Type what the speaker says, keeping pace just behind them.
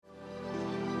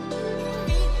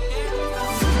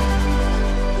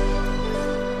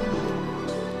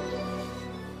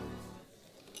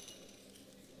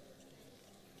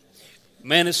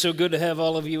Man, it's so good to have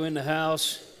all of you in the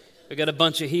house. We got a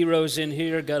bunch of heroes in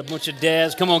here, got a bunch of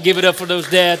dads. Come on, give it up for those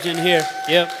dads in here.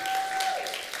 Yep.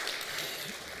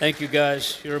 Thank you,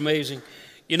 guys. You're amazing.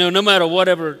 You know, no matter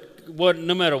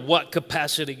what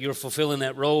capacity you're fulfilling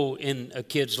that role in a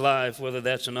kid's life, whether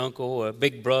that's an uncle or a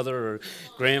big brother or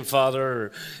grandfather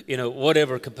or,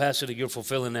 whatever capacity you're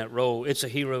fulfilling that role, it's a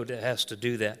hero that has to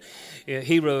do that.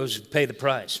 Heroes pay the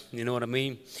price, you know what I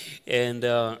mean? And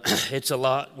it's a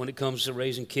lot when it comes to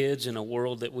raising kids in a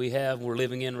world that we're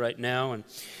living in right now, and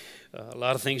a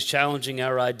lot of things challenging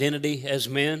our identity as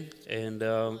men, and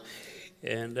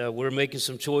we're making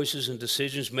some choices and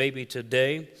decisions maybe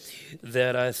today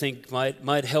that I think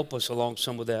might help us along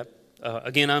some of that.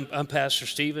 Again, I'm Pastor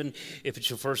Stephen. If it's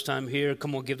your first time here,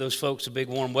 come on, give those folks a big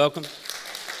warm welcome.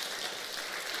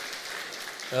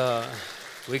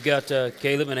 We got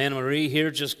Caleb and Anna Marie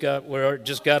here. Just got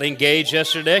engaged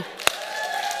yesterday.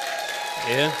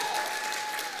 Yeah.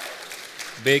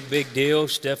 Big deal.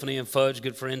 Stephanie and Fudge,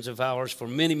 good friends of ours for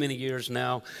many, many years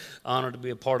now. Honored to be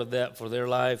a part of that for their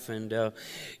life. And,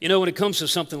 when it comes to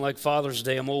something like Father's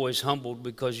Day, I'm always humbled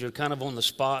because you're kind of on the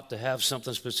spot to have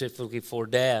something specifically for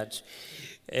dads.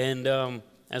 And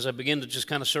as I begin to just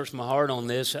kind of search my heart on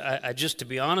this, I just, to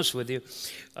be honest with you,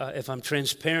 if I'm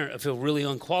transparent, I feel really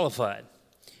unqualified.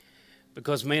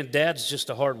 Because, man, dad's just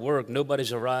a hard work.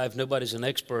 Nobody's arrived. Nobody's an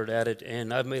expert at it.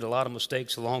 And I've made a lot of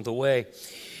mistakes along the way.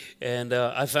 And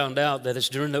I found out that it's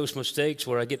during those mistakes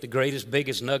where I get the greatest,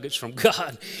 biggest nuggets from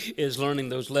God is learning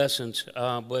those lessons.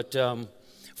 But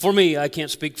for me, I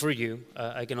can't speak for you.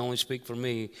 I can only speak for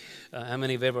me. How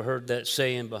many have ever heard that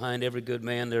saying, behind every good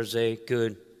man, there's a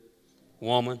good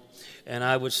woman? And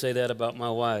I would say that about my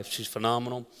wife. She's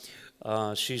phenomenal.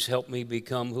 She's helped me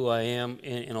become who I am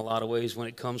in a lot of ways when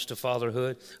it comes to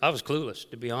fatherhood. I was clueless,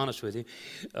 to be honest with you.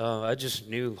 I just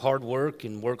knew hard work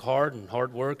and work hard and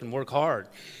hard work and work hard.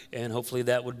 And hopefully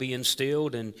that would be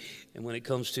instilled. And when it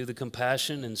comes to the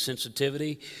compassion and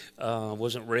sensitivity,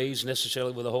 wasn't raised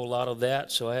necessarily with a whole lot of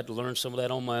that. So I had to learn some of that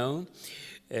on my own.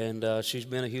 And she's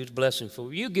been a huge blessing for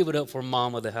me. You give it up for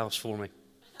Mom of the house for me.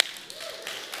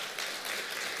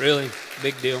 Really,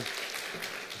 big deal.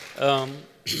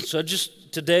 So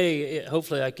just today,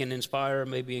 hopefully I can inspire,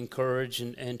 maybe encourage,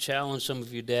 and challenge some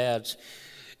of you dads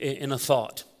in a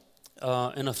thought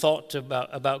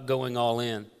about going all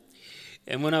in.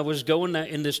 And when I was going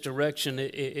in this direction,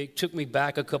 it took me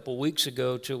back a couple weeks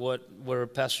ago to where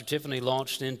Pastor Tiffany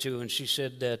launched into, and she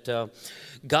said that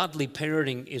godly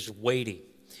parenting is weighty.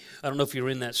 I don't know if you were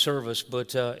in that service,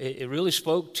 but it really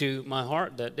spoke to my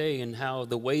heart that day, and how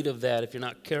the weight of that, if you're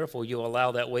not careful, you'll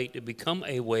allow that weight to become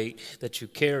a weight that you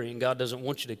carry, and God doesn't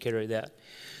want you to carry that.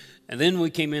 And then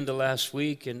we came into last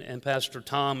week, and Pastor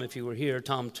Tom, if you were here,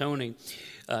 Tom Tony,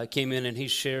 came in and he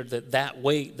shared that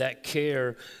weight, that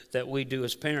care that we do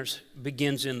as parents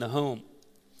begins in the home.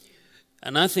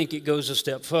 And I think it goes a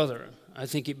step further. I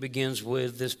think it begins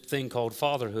with this thing called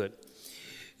fatherhood.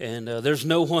 And there's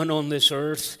no one on this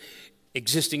earth,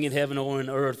 existing in heaven or in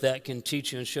earth, that can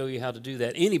teach you and show you how to do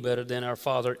that any better than our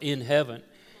Father in heaven.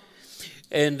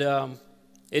 And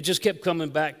it just kept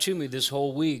coming back to me this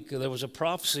whole week. There was a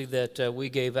prophecy that we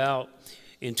gave out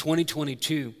in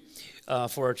 2022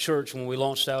 for our church when we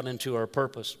launched out into our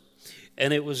purpose.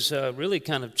 And it was really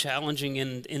kind of challenging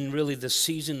in really the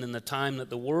season and the time that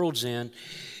the world's in.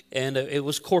 And it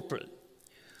was corporate.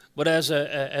 But as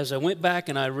I went back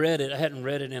and I read it, I hadn't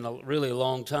read it in a really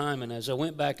long time, and as I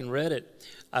went back and read it,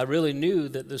 I really knew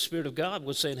that the Spirit of God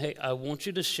was saying, hey, I want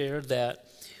you to share that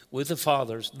with the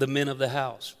fathers, the men of the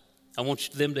house. I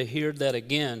want them to hear that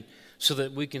again so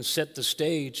that we can set the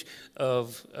stage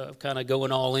of kind of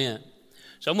going all in.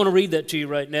 So I'm going to read that to you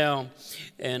right now,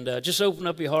 and just open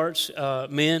up your hearts.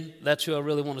 Men, that's who I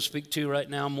really want to speak to right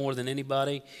now more than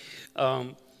anybody.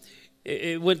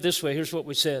 It went this way. Here's what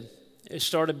we said. It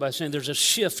started by saying there's a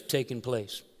shift taking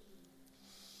place.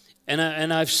 And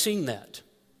I've seen that.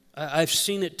 I've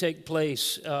seen it take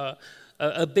place.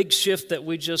 A big shift that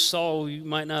we just saw, you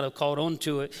might not have caught on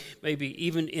to it, maybe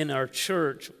even in our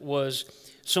church, was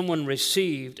someone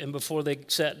received, and before they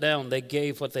sat down, they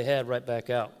gave what they had right back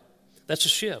out. That's a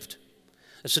shift.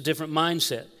 That's a different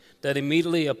mindset. That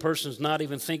immediately a person's not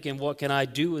even thinking, what can I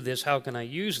do with this? How can I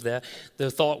use that? The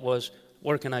thought was,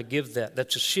 where can I give that?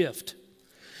 That's a shift.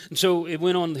 And so it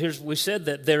went on, we said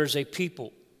that there's a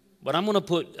people, but I'm going to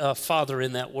put father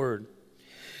in that word.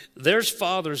 There's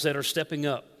fathers that are stepping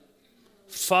up,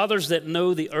 fathers that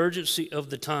know the urgency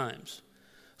of the times,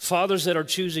 fathers that are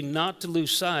choosing not to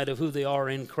lose sight of who they are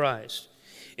in Christ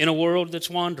in a world that's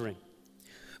wandering,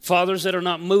 fathers that are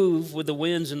not moved with the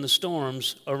winds and the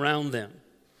storms around them,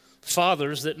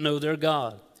 fathers that know their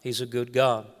God. He's a good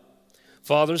God.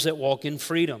 Fathers that walk in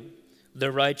freedom,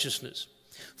 their righteousness.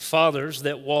 Fathers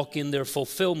that walk in their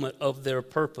fulfillment of their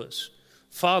purpose.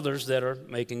 Fathers that are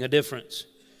making a difference.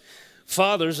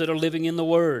 Fathers that are living in the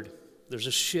Word. There's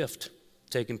a shift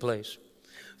taking place.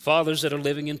 Fathers that are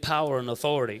living in power and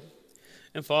authority.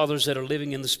 And fathers that are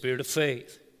living in the spirit of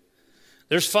faith.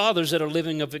 There's fathers that are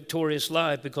living a victorious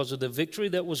life because of the victory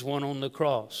that was won on the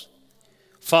cross.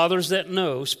 Fathers that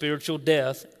know spiritual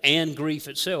death and grief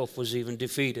itself was even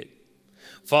defeated.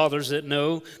 Fathers that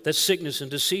know that sickness and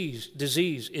disease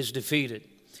is defeated.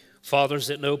 Fathers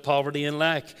that know poverty and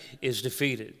lack is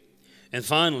defeated. And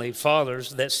finally,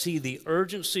 fathers that see the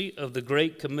urgency of the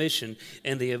Great Commission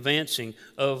and the advancing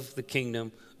of the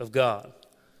kingdom of God.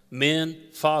 Men,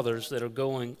 fathers that are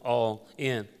going all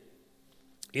in.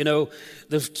 You know,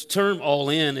 the term all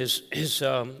in is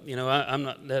I'm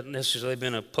not necessarily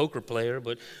been a poker player,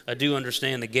 but I do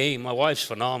understand the game. My wife's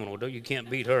phenomenal. You can't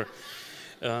beat her.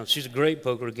 She's a great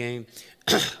poker game.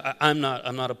 I'm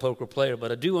not a poker player,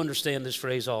 but I do understand this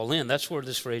phrase all in. That's where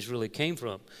this phrase really came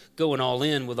from. Going all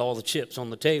in with all the chips on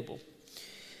the table.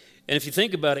 And if you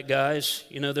think about it, guys,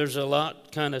 you know, there's a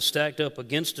lot kind of stacked up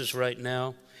against us right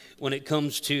now when it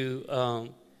comes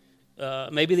to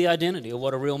maybe the identity of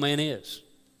what a real man is.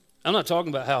 I'm not talking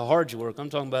about how hard you work.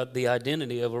 I'm talking about the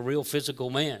identity of a real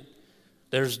physical man.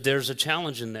 There's a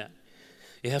challenge in that.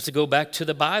 You have to go back to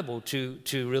the Bible to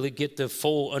really get the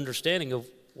full understanding of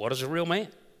what is a real man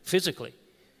physically.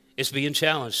 It's being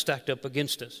challenged, stacked up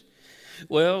against us.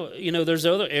 Well, you know, there's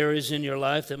other areas in your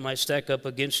life that might stack up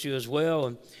against you as well.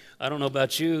 And I don't know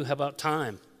about you. How about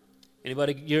time?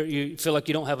 Anybody, you feel like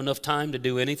you don't have enough time to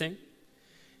do anything?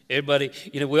 Everybody,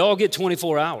 you know, we all get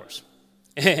 24 hours.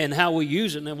 And how we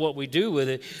use it and what we do with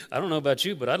it, I don't know about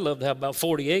you, but I'd love to have about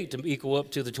 48 to equal up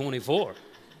to the 24.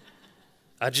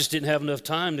 I just didn't have enough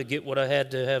time to get what I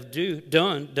had to have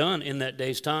done in that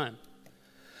day's time.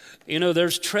 You know,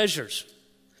 there's treasures.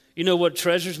 You know what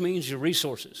treasures means? Your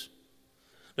resources.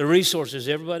 The resources,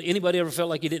 anybody ever felt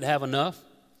like you didn't have enough?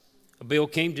 A bill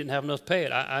came, didn't have enough to pay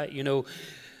it. I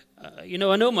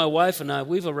know my wife and I,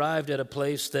 we've arrived at a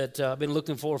place that I've been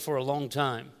looking for a long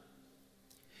time.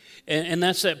 And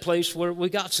that's that place where we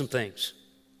got some things.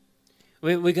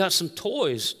 We got some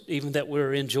toys even that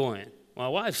we're enjoying. My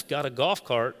wife's got a golf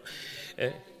cart.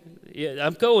 Yeah,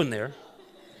 I'm going there.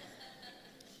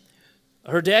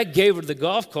 Her dad gave her the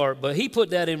golf cart, but he put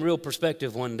that in real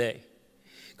perspective one day.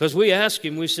 Because we asked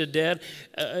him, we said, Dad,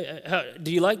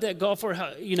 do you like that golf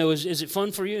cart? Is it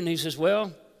fun for you? And he says,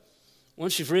 well,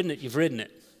 once you've ridden it, you've ridden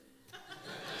it.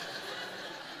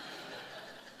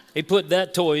 He put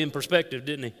that toy in perspective,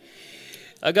 didn't he?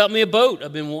 I got me a boat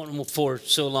I've been wanting for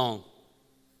so long.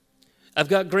 I've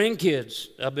got grandkids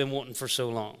I've been wanting for so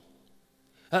long.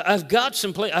 I've got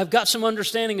some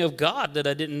understanding of God that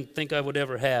I didn't think I would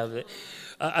ever have.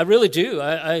 I really do.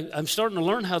 I'm starting to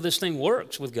learn how this thing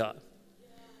works with God.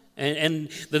 And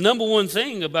the number one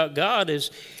thing about God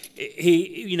is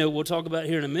He, we'll talk about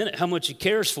here in a minute, how much He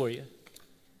cares for you.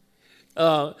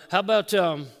 How about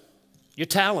your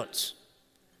talents?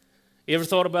 You ever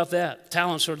thought about that?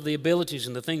 Talents are the abilities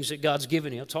and the things that God's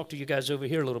given you. I'll talk to you guys over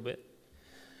here a little bit.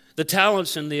 The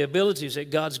talents and the abilities that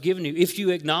God's given you, if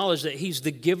you acknowledge that He's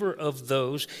the giver of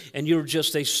those and you're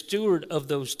just a steward of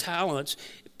those talents,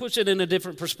 it puts it in a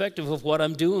different perspective of what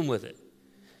I'm doing with it.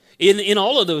 In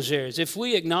all of those areas, if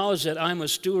we acknowledge that I'm a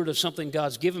steward of something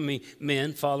God's given me,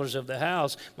 men, fathers of the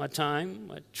house, my time,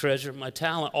 my treasure, my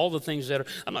talent, all the things that are,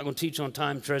 I'm not going to teach on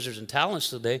time, treasures, and talents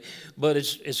today, but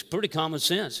it's pretty common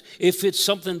sense. If it's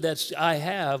something that I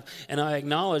have and I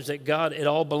acknowledge that God, it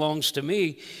all belongs to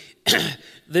me,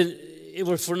 then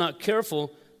if we're not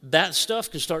careful, that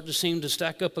stuff can start to seem to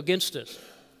stack up against us.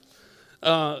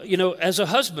 As a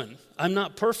husband, I'm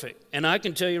not perfect. And I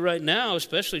can tell you right now,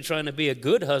 especially trying to be a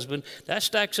good husband, that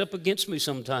stacks up against me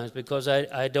sometimes because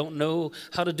I don't know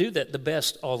how to do that the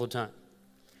best all the time.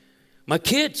 My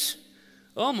kids,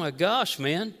 oh my gosh,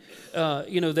 man.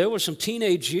 There were some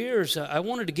teenage years, I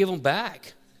wanted to give them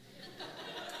back.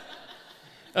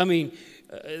 I mean,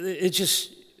 it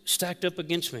just stacked up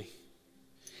against me.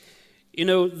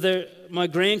 My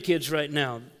grandkids right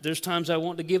now, there's times I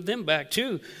want to give them back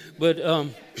too, but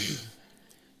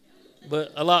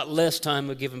a lot less time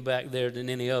of giving back there than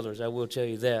any others. I will tell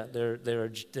you that. They're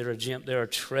a gem, they're a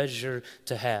treasure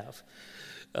to have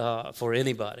for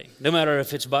anybody. No matter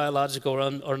if it's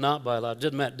biological or not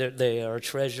biological, doesn't matter. They are a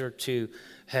treasure to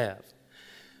have.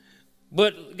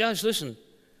 But guys, listen,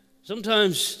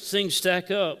 sometimes things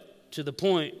stack up to the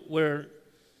point where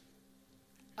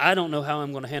I don't know how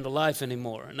I'm going to handle life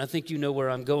anymore. And I think you know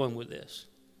where I'm going with this.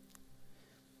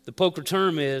 The poker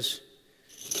term is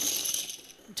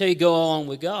till you go on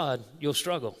with God, you'll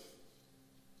struggle.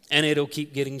 And it'll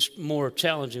keep getting more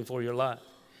challenging for your life.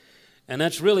 And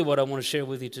that's really what I want to share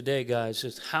with you today, guys,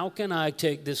 is how can I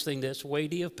take this thing that's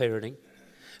weighty of parenting?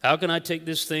 How can I take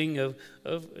this thing of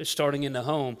starting in the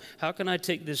home? How can I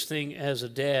take this thing as a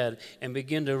dad and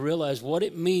begin to realize what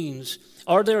it means?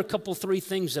 Are there a couple, 3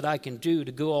 things that I can do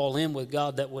to go all in with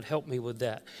God that would help me with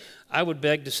that? I would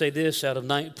beg to say this out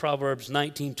of Proverbs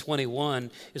 19:21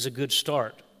 is a good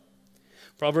start.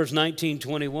 Proverbs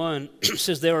 19:21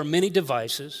 says, there are many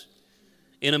devices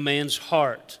in a man's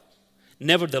heart.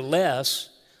 Nevertheless,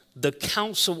 the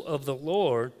counsel of the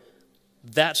Lord,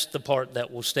 that's the part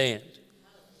that will stand.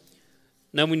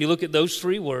 Now, when you look at those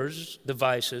 3 words,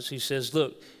 devices, he says,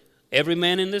 look, every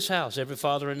man in this house, every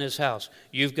father in this house,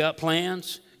 you've got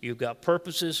plans, you've got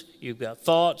purposes, you've got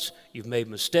thoughts, you've made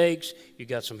mistakes, you've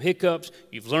got some hiccups,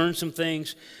 you've learned some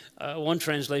things. One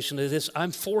translation of this,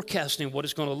 I'm forecasting what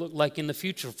it's going to look like in the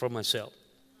future for myself.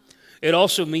 It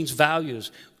also means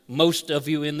values. Most of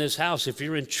you in this house, if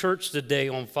you're in church today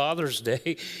on Father's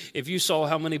Day, if you saw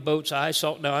how many boats I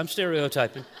saw, now I'm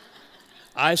stereotyping.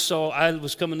 I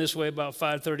was coming this way about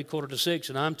 5:30, 5:45,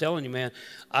 and I'm telling you, man,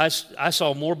 I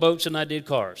saw more boats than I did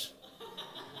cars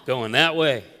going that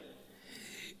way.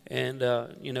 And,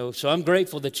 so I'm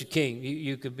grateful that you came.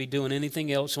 You could be doing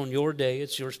anything else on your day.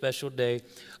 It's your special day.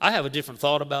 I have a different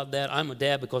thought about that. I'm a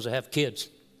dad because I have kids.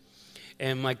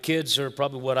 And my kids are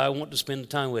probably what I want to spend the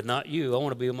time with, not you. I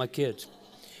want to be with my kids.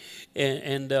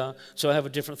 So I have a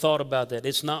different thought about that.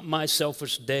 It's not my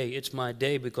selfish day. It's my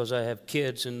day because I have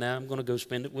kids, and now I'm going to go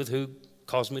spend it with who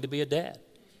caused me to be a dad.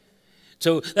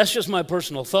 So that's just my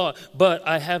personal thought, but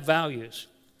I have values.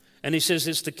 And he says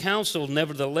it's the counsel,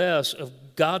 nevertheless, of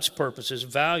God's purposes,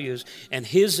 values, and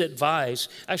his advice.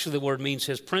 Actually, the word means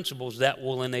his principles that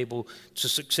will enable to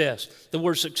success. The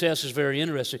word success is very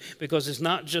interesting because it's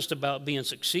not just about being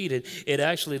succeeded.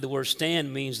 The word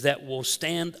stand means that will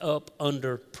stand up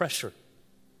under pressure.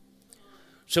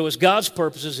 So it's God's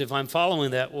purposes, if I'm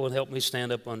following that, will help me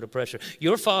stand up under pressure.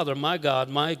 Your Father, my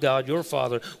God, your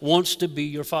Father, wants to be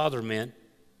your father, man.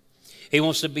 He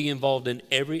wants to be involved in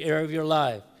every area of your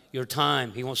life. Your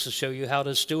time. He wants to show you how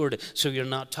to steward it so you're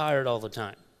not tired all the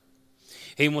time.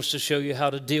 He wants to show you how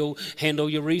to handle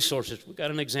your resources. We've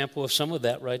got an example of some of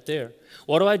that right there.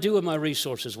 What do I do with my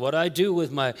resources? What I do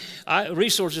with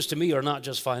resources to me are not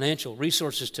just financial.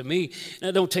 Resources to me, and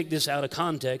I don't take this out of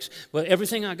context, but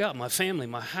everything I got, my family,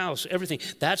 my house, everything,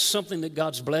 that's something that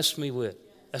God's blessed me with.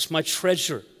 That's my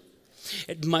treasure.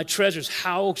 My treasures,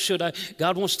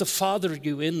 God wants to father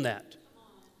you in that.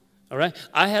 All right?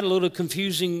 I had a little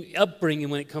confusing upbringing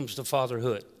when it comes to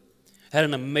fatherhood. Had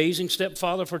an amazing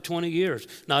stepfather for 20 years.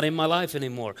 Not in my life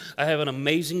anymore. I have an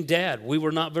amazing dad. We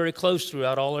were not very close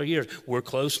throughout all our years. We're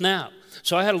close now.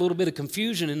 So I had a little bit of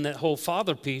confusion in that whole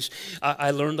father piece.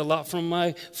 I learned a lot from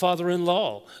my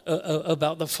father-in-law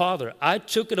about the father. I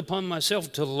took it upon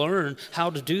myself to learn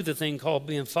how to do the thing called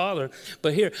being father.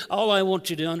 But here, all I want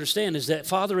you to understand is that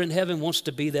Father in heaven wants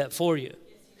to be that for you.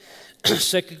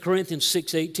 2 Corinthians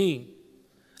 6:18.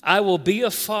 I will be a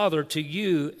father to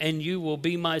you, and you will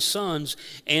be my sons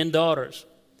and daughters.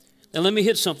 Now let me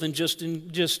hit something just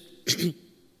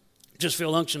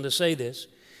feel unction to say this.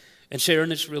 And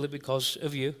Sharon, it's really because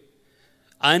of you.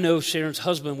 I know Sharon's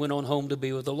husband went on home to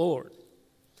be with the Lord.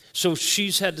 So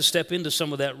she's had to step into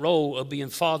some of that role of being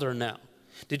father now.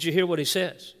 Did you hear what he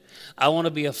says? I want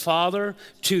to be a father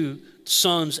to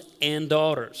sons and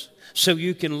daughters. So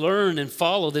you can learn and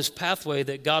follow this pathway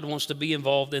that God wants to be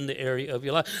involved in the area of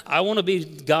your life. I want to be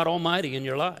God Almighty in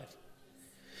your life.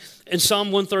 In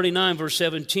Psalm 139, verse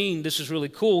 17, this is really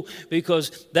cool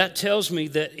because that tells me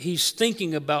that he's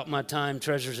thinking about my time,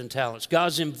 treasures, and talents.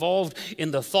 God's involved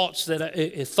in the thoughts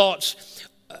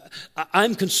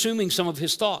I'm consuming some of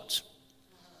his thoughts.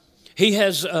 He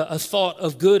has a thought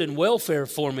of good and welfare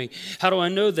for me. How do I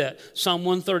know that? Psalm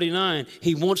 139,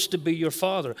 he wants to be your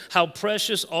father. How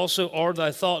precious also are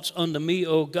thy thoughts unto me,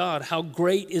 O God. How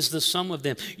great is the sum of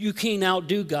them. You can't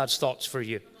outdo God's thoughts for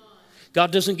you.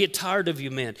 God doesn't get tired of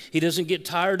you, man. He doesn't get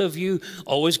tired of you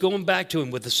always going back to him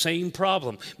with the same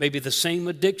problem, maybe the same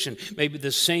addiction, maybe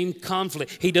the same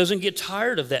conflict. He doesn't get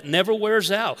tired of that. Never wears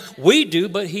out. We do,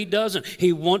 but he doesn't.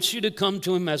 He wants you to come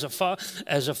to him as a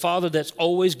father that's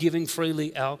always giving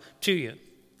freely out to you.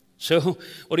 So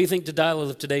what do you think the title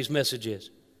of today's message is?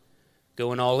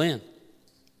 Going all in.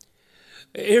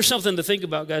 Here's something to think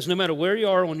about, guys. No matter where you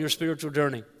are on your spiritual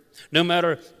journey, no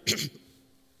matter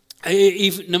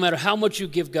how much you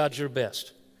give God your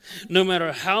best, no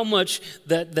matter how much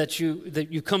that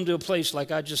you come to a place like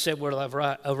I just said where I've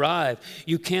arrived,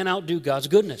 you can't outdo God's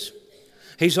goodness.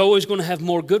 He's always going to have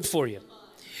more good for you.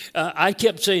 I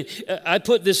kept saying, I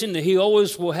put this in there, he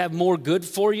always will have more good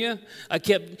for you.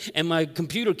 And my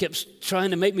computer kept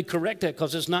trying to make me correct that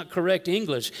because it's not correct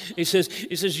English. He says,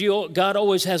 God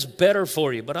always has better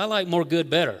for you, but I like more good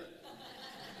better.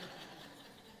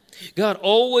 God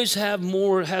always has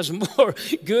more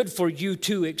good for you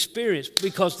to experience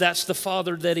because that's the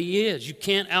Father that He is. You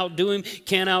can't outdo Him,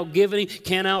 can't outgive Him,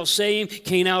 can't outsay Him,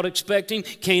 can't out-expect Him,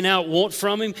 can't out-want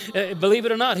from Him. Believe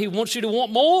it or not, He wants you to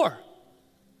want more.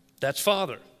 That's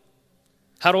Father.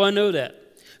 How do I know that?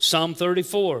 Psalm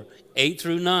 34, 8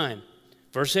 through 9,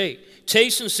 verse 8.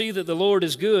 Taste and see that the Lord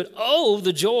is good. Oh,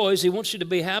 the joys. He wants you to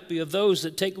be happy of those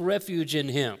that take refuge in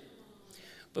Him.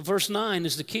 But verse 9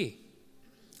 is the key.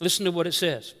 Listen to what it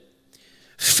says.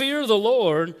 Fear the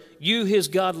Lord, you His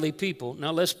godly people.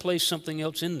 Now let's place something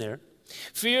else in there.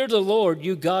 Fear the Lord,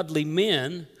 you godly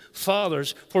men,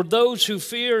 fathers, for those who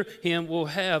fear Him will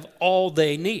have all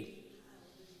they need.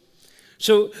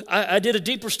 So I did a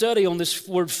deeper study on this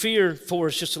word fear for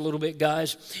us just a little bit,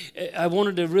 guys. I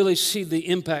wanted to really see the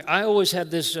impact. I always had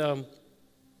this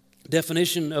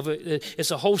definition of it.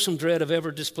 It's a wholesome dread of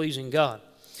ever displeasing God.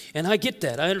 And I get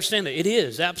that. I understand that. It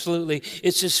is, absolutely.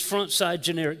 It's this front side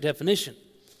generic definition.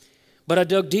 But I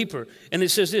dug deeper, and it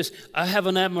says this: I have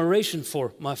an admiration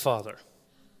for my Father.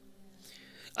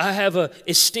 I have an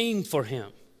esteem for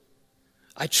Him.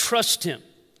 I trust Him.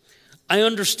 I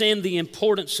understand the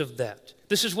importance of that.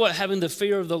 This is what having the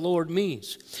fear of the Lord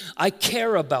means. I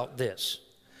care about this.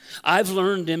 I've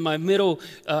learned in my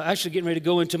actually getting ready to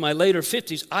go into my later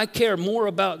 50s, I care more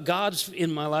about God's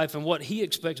in my life and what He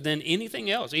expects than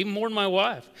anything else, even more than my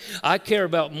wife. I care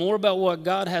more about what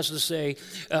God has to say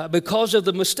because of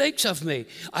the mistakes I've made.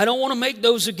 I don't want to make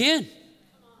those again.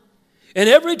 And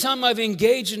every time I've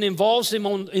engaged and involved Him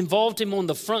on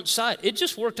the front side, it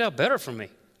just worked out better for me.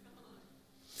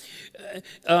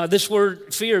 This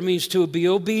word fear means to be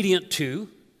obedient to.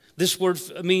 This word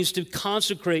means to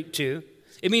consecrate to.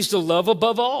 It means to love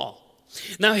above all.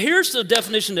 Now, here's the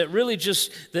definition that really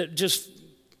just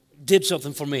did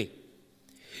something for me.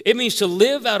 It means to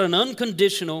live out an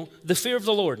unconditional, the fear of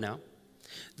the Lord now,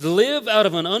 to live out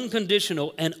of an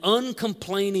unconditional and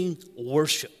uncomplaining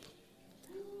worship.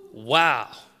 Wow.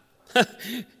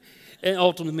 It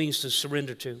ultimately means to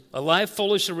surrender to. A life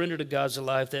fully surrendered to God's a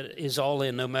life that is all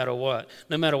in no matter what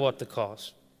the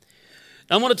cost.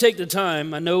 I want to take the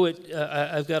time. I know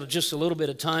I've got just a little bit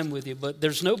of time with you, but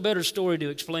there's no better story to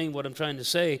explain what I'm trying to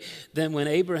say than when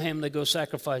Abraham, they go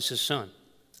sacrifice his son,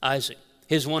 Isaac,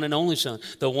 his one and only son,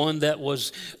 the one that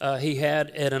he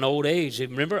had at an old age.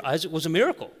 Remember, Isaac was a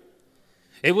miracle.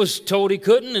 It was told he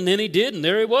couldn't, and then he did, and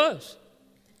there he was.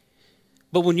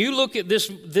 But when you look at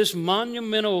this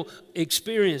monumental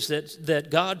experience that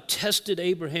God tested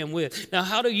Abraham with, now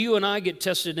how do you and I get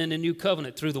tested in the new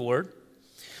covenant? Through the Word.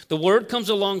 The Word comes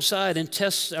alongside and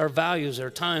tests our values, our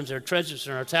times, our treasures,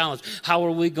 and our talents. How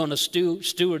are we going to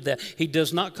steward that? He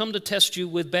does not come to test you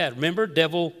with bad. Remember,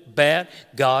 devil, bad,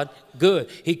 God, good.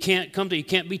 He can't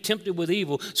be tempted with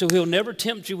evil, so He'll never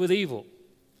tempt you with evil.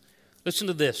 Listen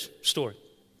to this story.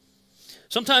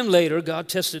 Sometime later, God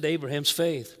tested Abraham's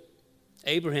faith.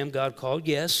 Abraham, God called.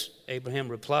 Yes, Abraham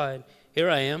replied, here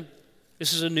I am.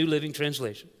 This is a New Living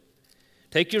Translation.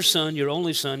 Take your son, your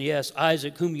only son, yes,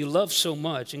 Isaac, whom you love so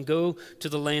much, and go to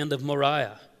the land of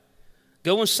Moriah.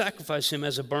 Go and sacrifice him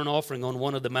as a burnt offering on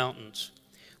one of the mountains,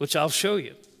 which I'll show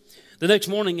you. The next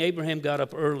morning, Abraham got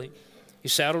up early. He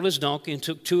saddled his donkey and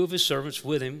took 2 of his servants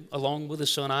with him, along with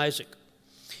his son Isaac.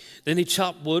 Then he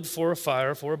chopped wood for a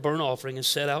fire for a burnt offering and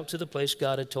set out to the place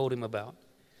God had told him about.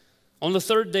 On the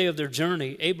 3rd day of their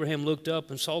journey, Abraham looked up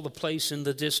and saw the place in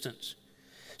the distance.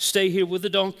 Stay here with the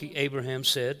donkey, Abraham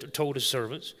told his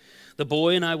servants. The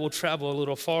boy and I will travel a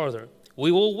little farther.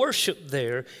 We will worship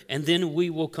there, and then we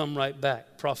will come right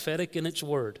back. Prophetic in its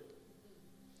word.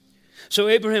 So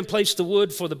Abraham placed the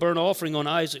wood for the burnt offering on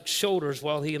Isaac's shoulders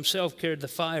while he himself carried the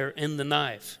fire and the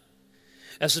knife.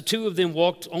 As the 2 of them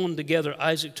walked on together,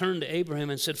 Isaac turned to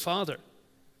Abraham and said, Father.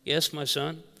 Yes, my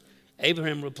son.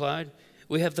 Abraham replied,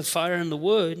 we have the fire and the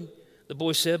wood. The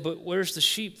boy said, but where's the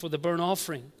sheep for the burnt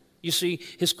offering? You see,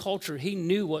 his culture, he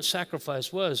knew what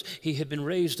sacrifice was. He had been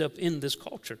raised up in this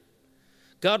culture.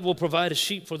 God will provide a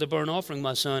sheep for the burnt offering,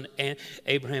 my son. And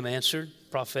Abraham answered,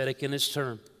 prophetic in its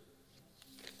term.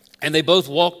 And they both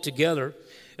walked together.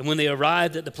 And when they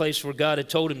arrived at the place where God had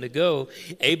told him to go,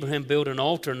 Abraham built an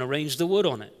altar and arranged the wood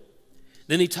on it.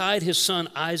 Then he tied his son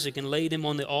Isaac and laid him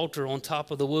on the altar on top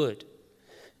of the wood.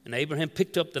 And Abraham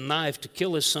picked up the knife to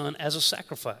kill his son as a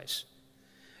sacrifice.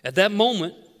 At that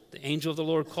moment, the angel of the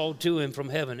Lord called to him from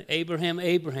heaven, Abraham,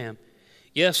 Abraham.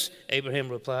 Yes, Abraham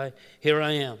replied, here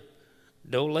I am.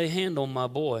 Don't lay hand on my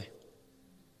boy.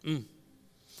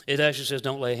 It actually says,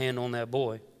 don't lay a hand on that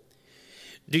boy.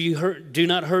 Do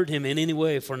not hurt him in any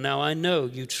way, for now I know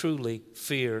you truly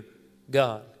fear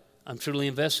God. I'm truly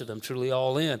invested. I'm truly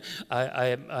all in.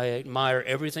 I admire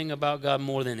everything about God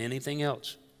more than anything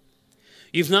else.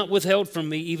 You've not withheld from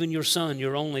me even your son,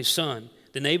 your only son.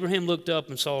 Then Abraham looked up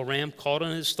and saw a ram caught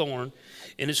in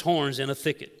its horns in a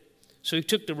thicket. So he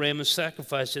took the ram and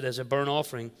sacrificed it as a burnt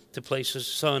offering to place his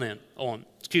son the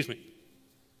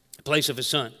place of his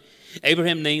son.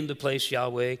 Abraham named the place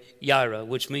Yahweh Yireh,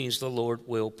 which means the Lord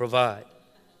will provide.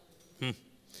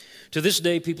 To this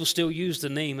day, people still use the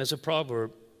name as a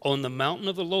proverb. On the mountain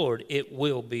of the Lord, it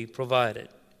will be provided.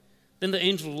 Then the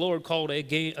angel of the Lord called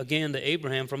again to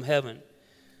Abraham from heaven.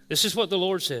 This is what the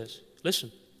Lord says.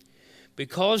 Listen.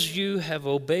 Because you have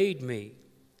obeyed me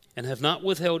and have not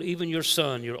withheld even your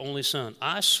son, your only son,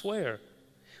 I swear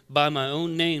by my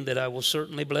own name that I will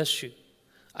certainly bless you.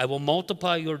 I will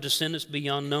multiply your descendants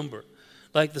beyond number,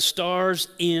 like the stars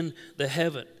in the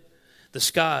heaven, the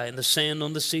sky, and the sand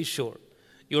on the seashore.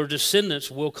 Your descendants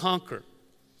will conquer.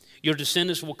 Your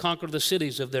descendants will conquer the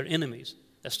cities of their enemies.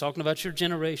 That's talking about your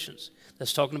generations.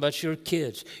 That's talking about your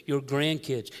kids, your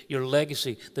grandkids, your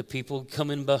legacy, the people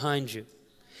coming behind you.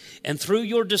 And through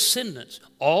your descendants,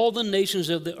 all the nations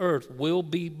of the earth will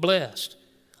be blessed,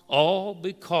 all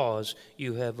because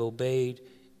you have obeyed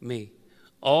me.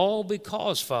 All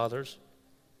because, fathers,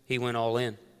 he went all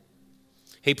in.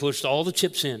 He pushed all the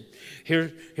chips in.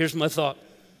 Here's my thought.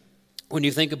 When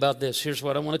you think about this, here's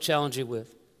what I want to challenge you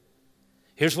with.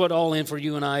 Here's what all in for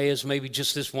you and I is, maybe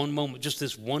just this one moment, just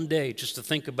this one day, just to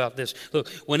think about this. Look,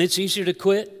 when it's easier to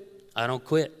quit, I don't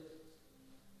quit.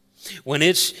 When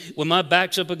my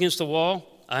back's up against the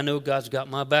wall, I know God's got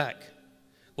my back.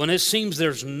 When it seems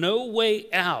there's no way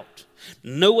out,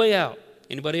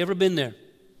 anybody ever been there?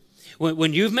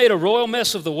 When you've made a royal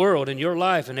mess of the world and your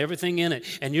life and everything in it,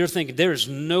 and you're thinking, there's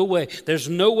no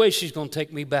way she's going to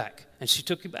take me back. And she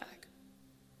took you back.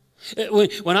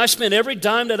 When I spent every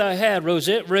dime that I had, now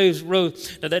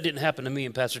that didn't happen to me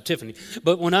and Pastor Tiffany,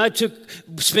 but when I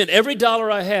spent every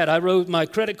dollar I had, my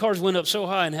credit cards went up so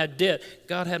high and had debt,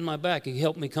 God had my back. He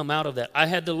helped me come out of that. I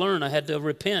had to learn. I had to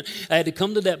repent. I had to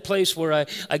come to that place where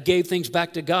I gave things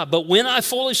back to God. But when I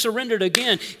fully surrendered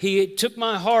again, He took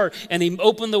my heart and He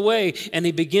opened the way and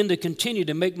He began to continue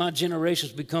to make my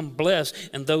generations become blessed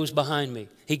and those behind me.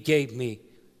 He gave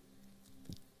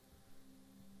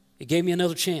me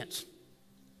another chance.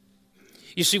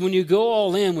 You see, when you go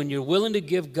all in, when you're willing to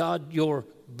give God your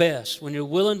best, when you're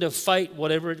willing to fight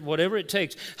whatever it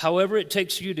takes, however it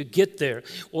takes you to get there,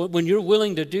 when you're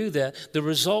willing to do that, the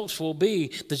results will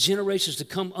be the generations to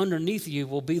come underneath you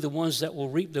will be the ones that will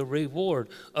reap the reward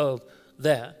of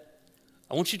that.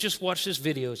 I want you to just watch this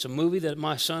video. It's a movie that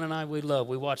my son and we love.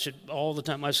 We watch it all the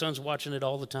time. My son's watching it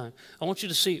all the time. I want you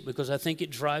to see it because I think it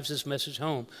drives this message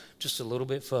home just a little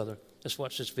bit further. Let's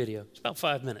watch this video. It's about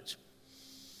 5 minutes.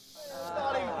 It's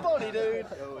not even funny, dude.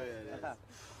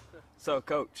 So,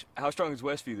 Coach, how strong is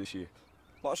Westview this year?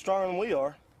 A lot stronger than we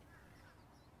are.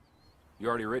 You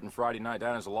already written Friday night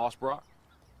down as a loss, Brock?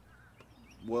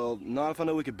 Well, not if I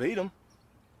know we could beat them.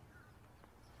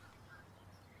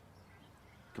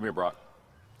 Come here, Brock.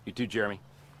 You too, Jeremy.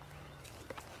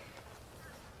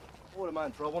 What, am I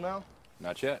in trouble now?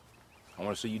 Not yet. I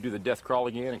want to see you do the death crawl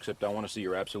again, except I want to see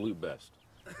your absolute best.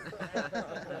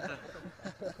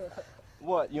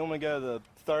 What, you want me to go to the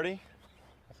 30?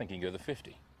 I think you can go to the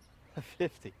 50.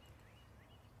 50?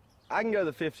 I can go to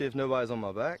the 50 if nobody's on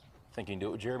my back. I think you can do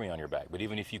it with Jeremy on your back. But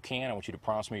even if you can, I want you to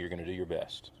promise me you're going to do your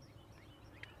best.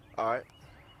 All right.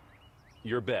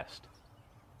 Your best.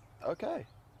 Okay.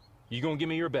 You going to give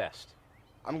me your best?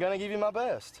 I'm going to give you my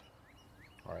best.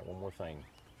 All right, one more thing.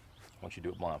 I want you to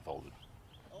do it blindfolded.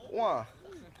 Why?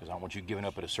 Because I want you giving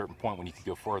up at a certain point when you can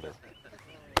go further.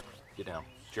 Get down.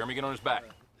 Jeremy, get on his back.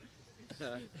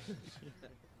 Now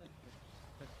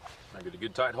get a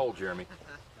good tight hold, Jeremy.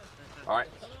 All right,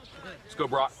 let's go,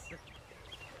 Brock.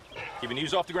 Keep your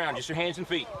knees off the ground, just your hands and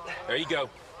feet. There you go.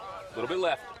 A little bit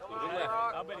left. A little bit left.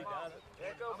 I bet he does it.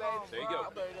 There you go.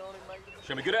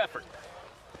 Show me good effort.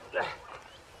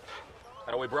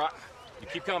 That way, Brock. You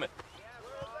keep coming.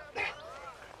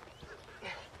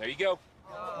 There you go.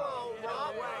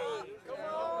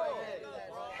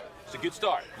 It's a good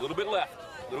start. A little bit left.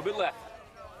 A little bit left.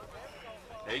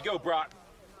 There you go, Brock.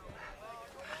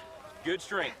 Good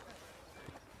strength.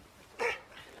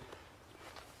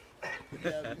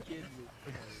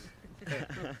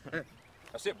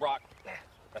 That's it, Brock.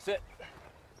 That's it.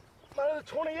 Not at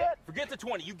the 20 yet? Forget the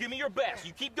 20. You give me your best.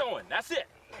 You keep going. That's it.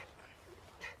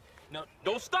 No,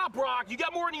 don't stop, Brock. You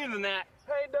got more in you than that.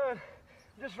 I ain't done.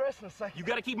 Just resting a second. You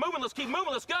got to keep moving. Let's keep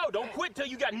moving. Let's go. Don't quit till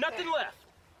you got nothing left.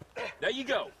 There you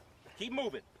go. Keep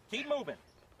moving. Keep moving.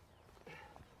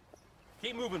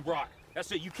 Keep moving, Brock.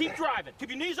 That's it. You keep driving. Keep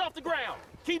your knees off the ground.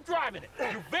 Keep driving it.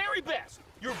 Your very best.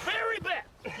 Your very best.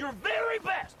 Your very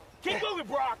best. Keep moving,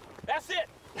 Brock. That's it.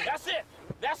 That's it.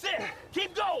 That's it.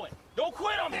 Keep going. Don't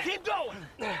quit on me. Keep going.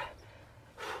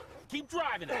 Keep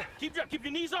driving it. Keep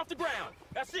your knees off the ground.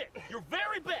 That's it. Your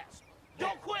very best.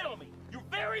 Don't quit on me. Your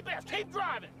very best. Keep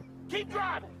driving. Keep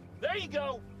driving. There you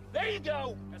go. There you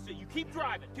go. That's it. You keep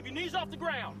driving. Keep your knees off the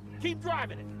ground. Keep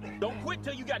driving it. Don't quit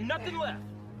till you got nothing left.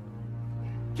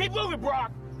 Keep moving,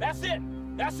 Brock. That's it.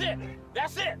 That's it.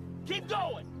 That's it. Keep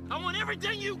going. I want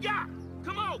everything you got.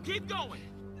 Come on, keep going.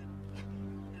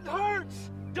 It hurts.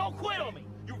 Don't quit on me.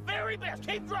 Your very best.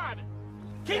 Keep driving.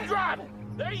 Keep driving.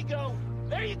 There you go.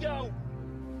 There you go.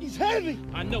 He's heavy.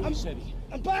 I know he's heavy.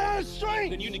 I'm by out of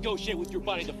strength. Then you negotiate with your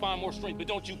body to find more strength, but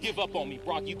don't you give up on me,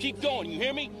 Brock. You keep going, you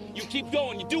hear me? You keep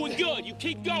going. You're doing good. You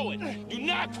keep going. Do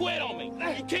not quit on me.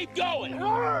 You keep going. It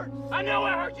hurts. I know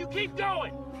it hurts. You keep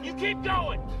going. You keep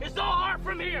going. It's all hard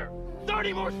from here.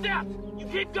 30 more steps. You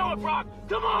keep going, Brock.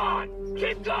 Come on.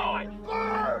 Keep going.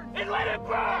 Burn. And let it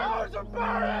burn. Ours are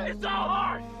burning. It's all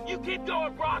hard. You keep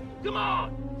going, Brock. Come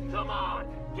on. Come on.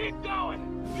 Keep going.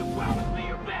 You promised me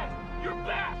your best. Your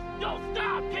best. Don't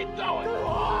stop. Keep going. Too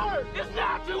hard. It's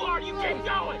not too hard. You keep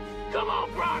going. Come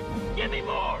on, Brock. Give me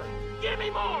more. Give me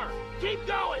more. Keep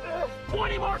going.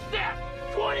 20 more steps.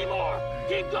 20 more.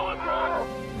 Keep going, Brock.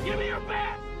 Give me your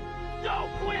best.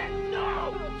 Don't quit.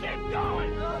 No. Keep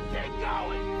going. Keep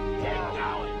going. Keep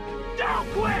going. Don't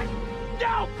quit.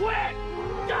 Don't quit.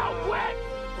 Don't quit.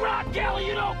 Brock Kelly,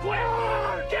 you don't quit.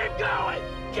 Keep going.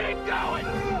 Keep going.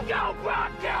 Go,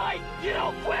 Brock Kelly. You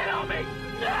don't quit on me.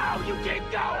 No, you keep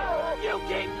going. You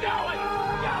keep going.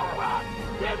 Go, Brock.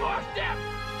 10 more steps.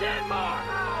 10 more.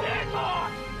 10 more.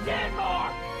 10 more.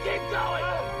 Keep going.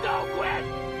 Don't quit.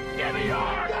 Give me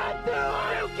yours.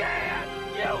 You can.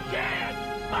 You can.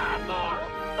 5 more.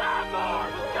 5 more.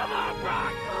 Come on,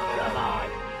 Brock. Come on.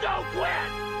 Don't quit.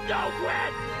 Don't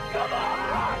quit. Come on,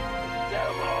 Brock. 2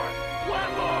 more. 1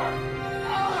 more.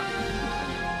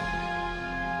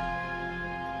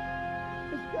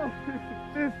 Let's go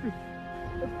 50-50.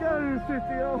 Let's go to the 50.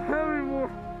 I don't have any more.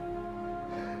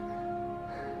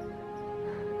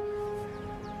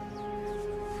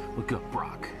 Look up,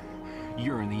 Brock.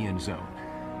 You're in the end zone.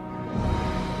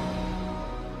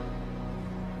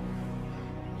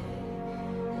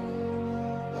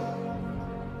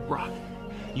 Brock,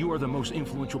 you are the most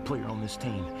influential player on this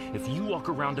team. If you walk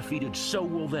around defeated, so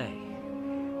will they.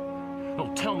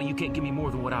 Don't tell me you can't give me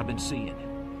more than what I've been seeing.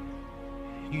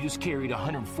 You just carried a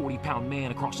 140-pound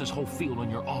man across this whole field on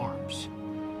your arms.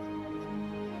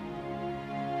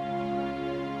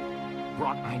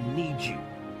 Brock, I need you.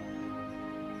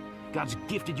 God's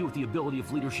gifted you with the ability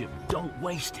of leadership. Don't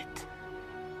waste it.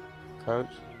 Coach?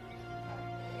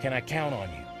 Can I count on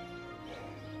you?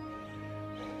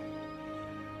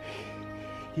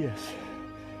 Yes.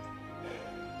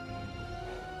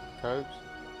 Coach?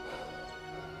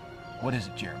 What is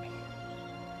it, Jeremy?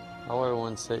 I weigh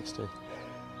 160.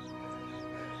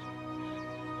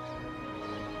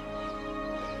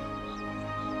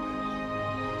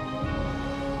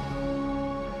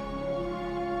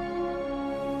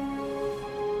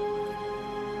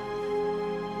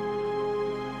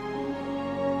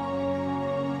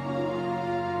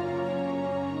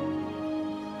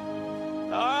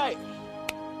 All right.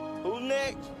 Who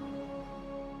next?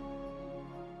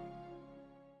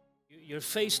 You're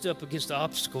faced up against the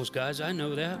obstacles, guys. I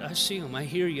know that. I see them. I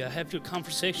hear you. I have your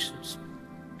conversations.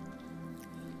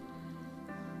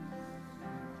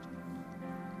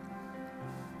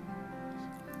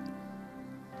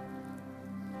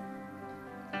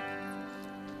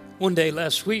 One day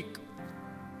last week,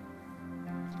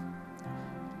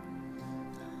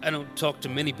 I don't talk to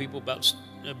many people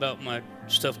about my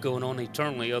stuff going on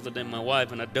eternally other than my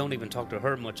wife, and I don't even talk to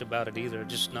her much about it either.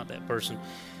 Just not that person.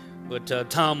 But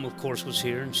Tom, of course, was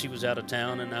here, and she was out of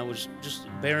town, and I was just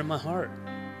bearing my heart.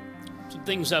 Some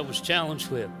things I was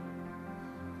challenged with,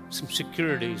 some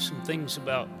security, some things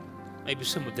about maybe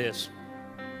some of this.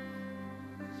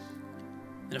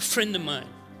 And a friend of mine,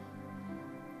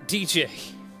 DJ,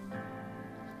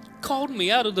 called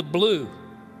me out of the blue.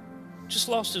 Just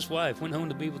lost his wife, went home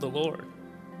to be with the Lord.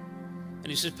 And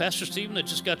he says, Pastor Stephen, I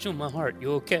just got you on my heart.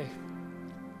 You okay?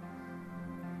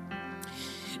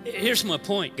 Here's my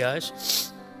point,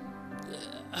 guys.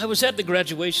 I was at the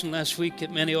graduation last week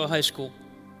at Manuel High School.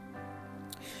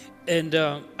 And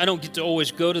I don't get to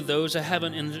always go to those. I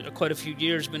haven't in quite a few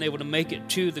years been able to make it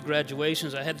to the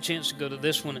graduations. I had the chance to go to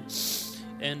this one.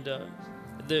 And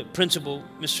the principal,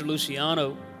 Mr.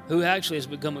 Luciano, who actually has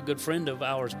become a good friend of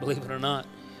ours, believe it or not,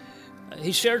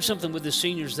 he shared something with the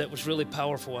seniors that was really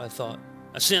powerful, I thought.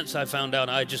 Since I found out,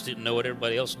 I just didn't know what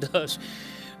everybody else does.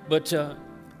 But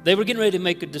they were getting ready to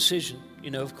make a decision,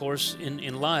 of course,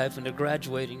 in life, and they're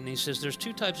graduating. And he says there's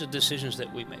two types of decisions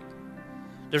that we make.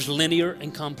 There's linear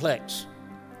and complex.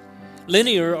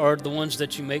 Linear are the ones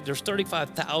that you make. There's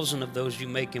 35,000 of those you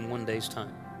make in one day's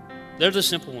time. They're the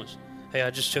simple ones. Hey, I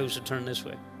just chose to turn this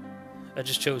way. I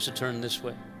just chose to turn this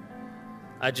way.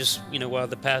 I just, while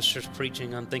the pastor's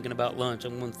preaching, I'm thinking about lunch.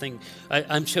 I'm one thing.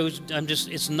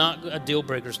 It's not a deal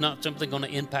breaker. It's not something going to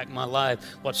impact my life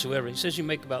whatsoever. He says you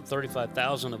make about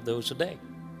 35,000 of those a day.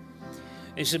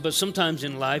 And he said, but sometimes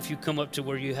in life you come up to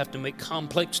where you have to make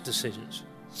complex decisions.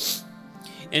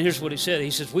 And here's what he said.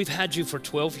 He says, we've had you for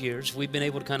 12 years. We've been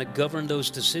able to kind of govern those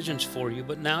decisions for you.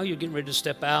 But now you're getting ready to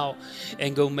step out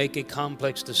and go make a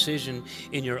complex decision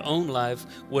in your own life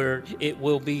where it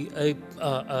will be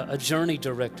a journey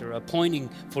director, a pointing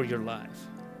for your life.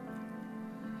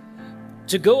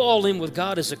 To go all in with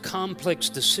God is a complex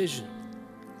decision.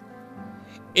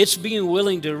 It's being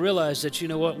willing to realize that,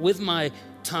 with my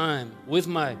time, with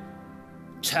my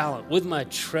talent, with my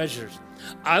treasures,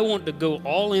 I want to go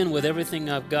all in with everything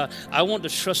I've got. I want to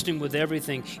trust Him with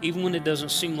everything, even when it doesn't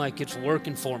seem like it's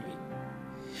working for me.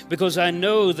 Because I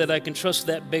know that I can trust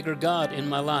that bigger God in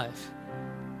my life.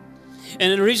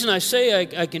 And the reason I say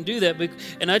I can do that,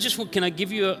 and can I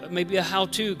give you maybe a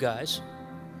how-to, guys?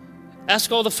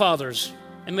 Ask all the fathers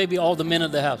and maybe all the men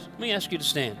of the house. Let me ask you to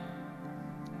stand.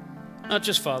 Not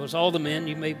just fathers, all the men.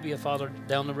 You may be a father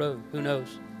down the road. Who knows?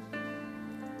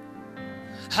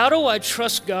 How do I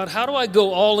trust God? How do I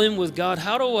go all in with God?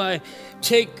 How do I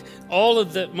take all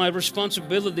of my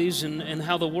responsibilities and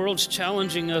how the world's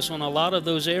challenging us on a lot of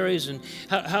those areas? And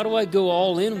how do I go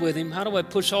all in with Him? How do I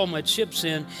push all my chips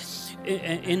in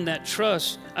that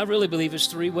trust? I really believe it's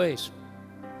three ways.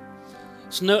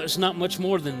 It's not much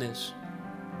more than this.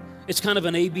 It's kind of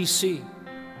an ABC.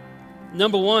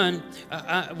 Number one,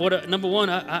 I want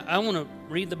to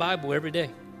read the Bible every day.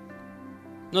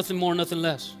 Nothing more, nothing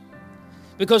less.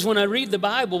 Because when I read the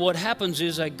Bible, what happens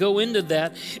is I go into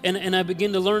that and I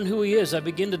begin to learn who He is. I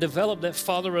begin to develop that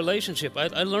father relationship.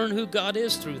 I learn who God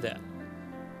is through that.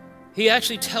 He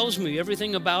actually tells me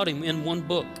everything about Him in one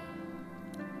book.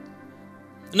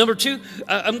 Number two,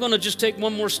 I'm going to just take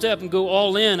one more step and go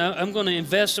all in. I'm going to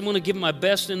invest. I'm going to give my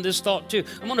best in this thought too.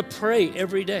 I'm going to pray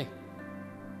every day.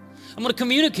 I'm going to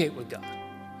communicate with God.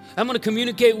 I'm going to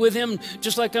communicate with Him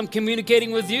just like I'm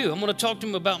communicating with you. I'm going to talk to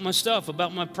Him about my stuff,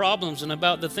 about my problems, and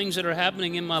about the things that are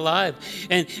happening in my life,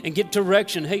 and get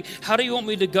direction. Hey, how do you want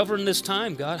me to govern this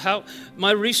time, God? How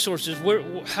my resources?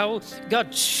 How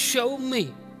God, show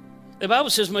me. The Bible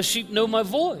says my sheep know my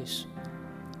voice.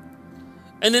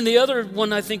 And then the other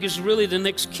one I think is really the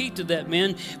next key to that,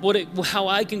 man. How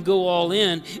I can go all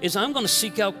in is I'm going to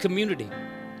seek out community.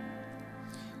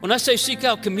 When I say seek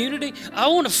out community, I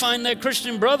want to find that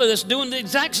Christian brother that's doing the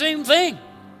exact same thing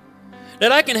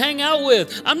that I can hang out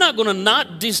with. I'm not going to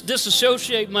not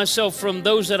disassociate myself from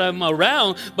those that I'm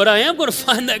around, but I am going to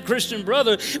find that Christian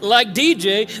brother like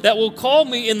DJ that will call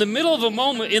me in the middle of a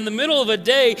moment, in the middle of a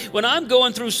day when I'm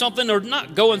going through something, or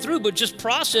not going through, but just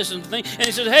processing things. And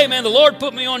he says, hey man, the Lord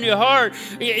put me on your heart.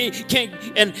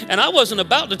 And I wasn't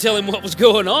about to tell him what was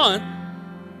going on.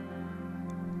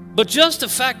 But just the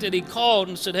fact that he called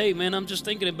and said, hey, man, I'm just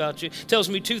thinking about you, tells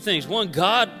me two things. One,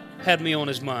 God had me on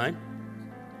His mind.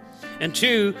 And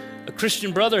two, a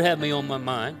Christian brother had me on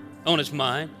His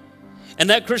mind. And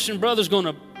that Christian brother's going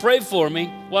to pray for me.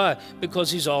 Why? Because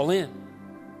he's all in.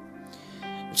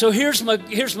 So here's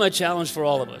my challenge for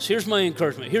all of us. Here's my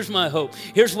encouragement. Here's my hope.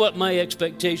 Here's what my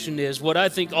expectation is, what I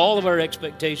think all of our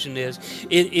expectation is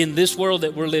in this world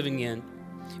that we're living in.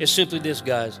 It's simply this,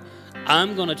 guys.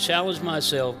 I'm going to challenge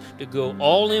myself to go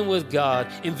all in with God,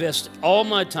 invest all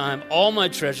my time, all my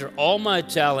treasure, all my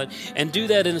talent, and do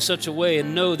that in such a way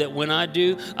and know that when I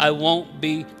do, I won't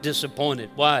be disappointed.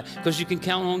 Why? Because you can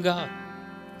count on God.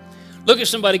 Look at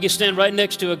somebody, stand right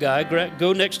next to a guy.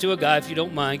 Go next to a guy if you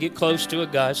don't mind. Get close to a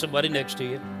guy, somebody next to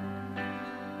you.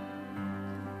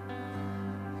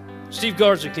 Steve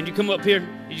Garza, can you come up here?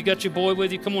 You got your boy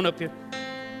with you? Come on up here.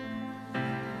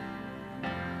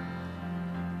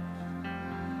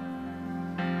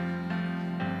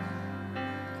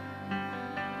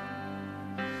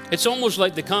 It's almost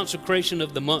like the consecration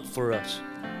of the month for us.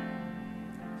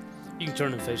 You can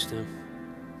turn and face them.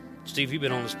 Steve, you've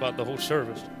been on the spot the whole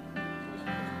service.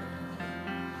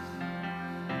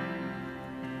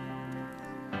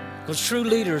 Because true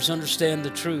leaders understand the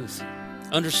truth,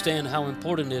 understand how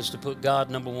important it is to put God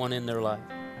number one in their life.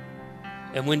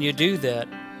 And when you do that,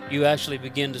 you actually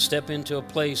begin to step into a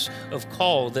place of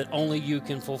call that only you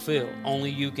can fulfill, only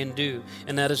you can do.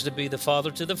 And that is to be the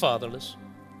father to the fatherless,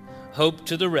 hope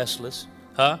to the restless,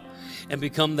 and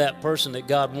become that person that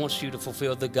God wants you to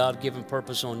fulfill the God-given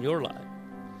purpose on your life.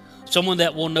 Someone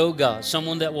that will know God,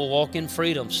 someone that will walk in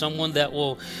freedom, someone that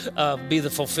will be the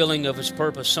fulfilling of his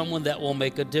purpose, someone that will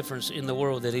make a difference in the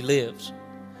world that he lives.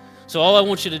 So all I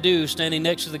want you to do, standing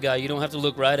next to the guy, you don't have to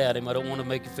look right at him. I don't want to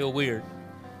make you feel weird.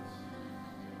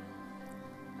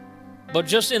 But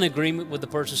just in agreement with the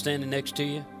person standing next to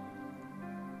you,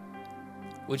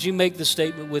 would you make the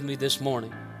statement with me this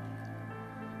morning?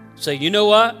 Say, you know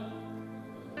what?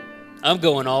 I'm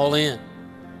going all in.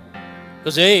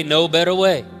 Because there ain't no better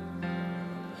way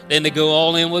than to go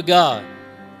all in with God.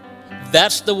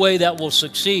 That's the way that will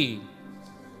succeed.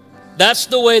 That's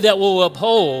the way that will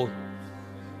uphold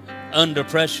under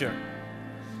pressure.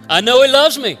 I know he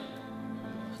loves me.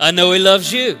 I know he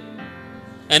loves you.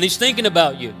 And he's thinking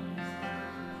about you.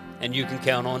 And you can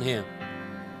count on him.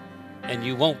 And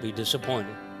you won't be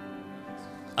disappointed.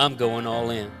 I'm going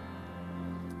all in.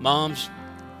 Moms,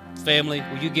 family,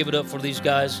 will you give it up for these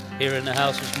guys here in the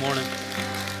house this morning?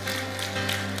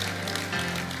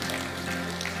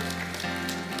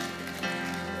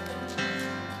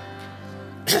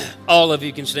 All of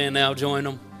you can stand now, join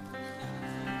them.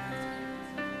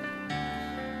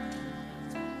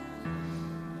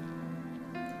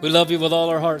 We love you with all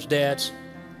our hearts, dads.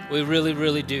 We really,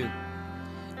 really do.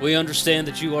 We understand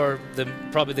that you are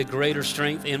probably the greater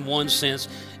strength in one sense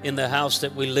in the house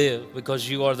that we live, because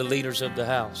you are the leaders of the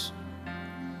house.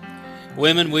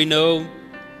 Women, we know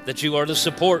that you are the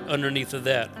support underneath of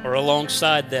that, or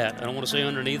alongside that. I don't want to say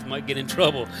underneath, might get in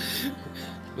trouble.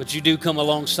 But you do come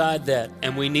alongside that,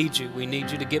 and we need you. We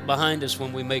need you to get behind us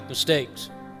when we make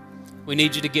mistakes. We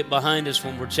need you to get behind us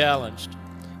when we're challenged.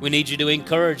 We need you to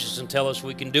encourage us and tell us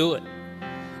we can do it.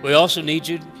 We also need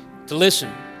you to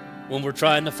listen when we're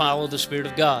trying to follow the Spirit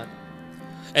of God,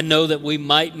 and know that we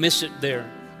might miss it there,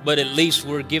 but at least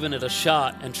we're giving it a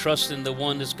shot and trusting the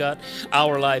one that's got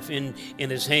our life in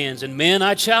his hands. And men,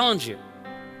 I challenge you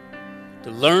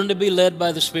to learn to be led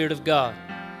by the Spirit of God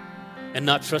and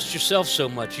not trust yourself so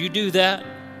much. You do that,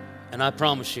 and I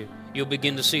promise you, you'll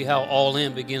begin to see how all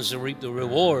in begins to reap the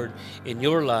reward in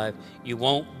your life. You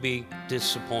won't be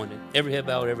disappointed. Every head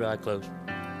bowed, every eye closed.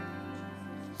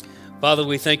 Father,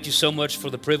 we thank you so much for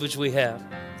the privilege we have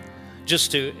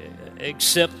just to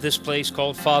accept this place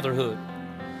called fatherhood.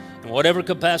 In whatever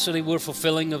capacity we're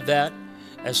fulfilling of that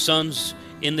as sons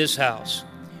in this house,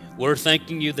 we're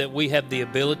thanking you that we have the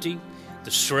ability,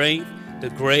 the strength, the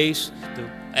grace,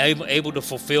 able to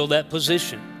fulfill that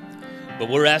position. But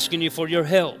we're asking you for your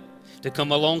help to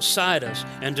come alongside us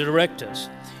and to direct us.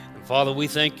 And Father, we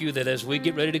thank you that as we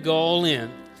get ready to go all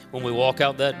in, when we walk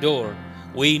out that door,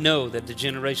 we know that the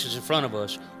generations in front of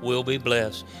us will be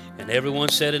blessed. And everyone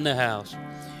said in the house,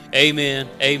 amen,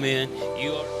 amen.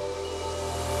 You are...